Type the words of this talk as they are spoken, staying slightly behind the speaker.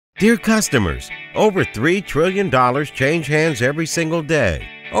Dear customers, over $3 trillion change hands every single day.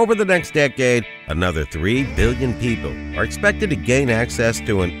 Over the next decade, another 3 billion people are expected to gain access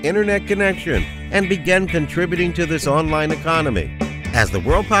to an internet connection and begin contributing to this online economy. As the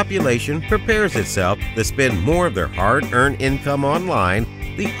world population prepares itself to spend more of their hard-earned income online,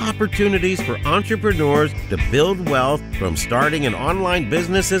 the opportunities for entrepreneurs to build wealth from starting an online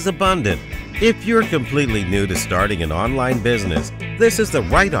business is abundant. If you're completely new to starting an online business, this is the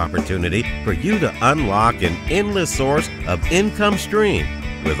right opportunity for you to unlock an endless source of income stream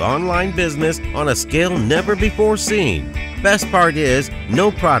with online business on a scale never before seen. Best part is, no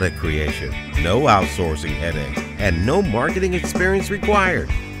product creation, no outsourcing headaches, and no marketing experience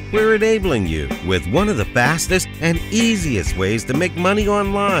required. We're enabling you with one of the fastest and easiest ways to make money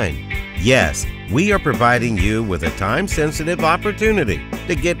online. Yes, we are providing you with a time-sensitive opportunity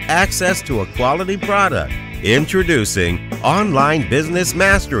to get access to a quality product. Introducing Online Business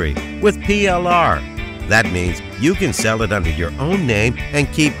Mastery with PLR. That means you can sell it under your own name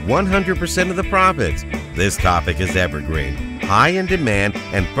and keep 100% of the profits. This topic is evergreen, high in demand,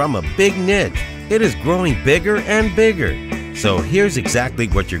 and from a big niche. It is growing bigger and bigger. So here's exactly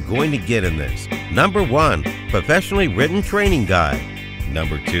what you're going to get in this. Number 1, professionally written training guide.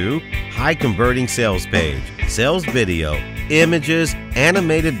 Number 2, high converting sales page, sales video, images,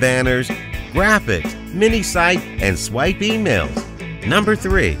 animated banners, graphics, mini site, and swipe emails. Number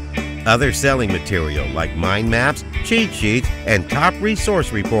 3, other selling material like mind maps, cheat sheets, and top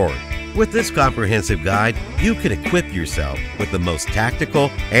resource report. With this comprehensive guide, you can equip yourself with the most tactical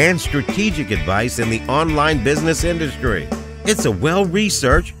and strategic advice in the online business industry. It's a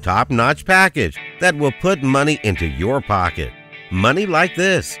well-researched, top-notch package that will put money into your pocket. Money like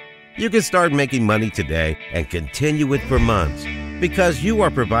this. You can start making money today and continue it for months because you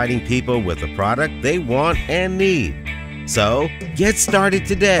are providing people with the product they want and need. So, get started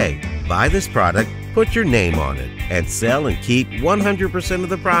today. Buy this product, put your name on it, and sell and keep 100% of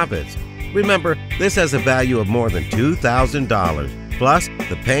the profits. Remember, this has a value of more than $2,000, plus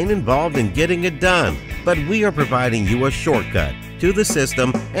the pain involved in getting it done. But we are providing you a shortcut to the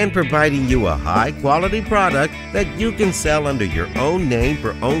system and providing you a high-quality product that you can sell under your own name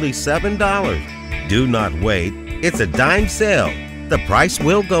for only $7. Do not wait. It's a dime sale. The price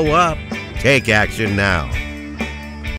will go up. Take action now.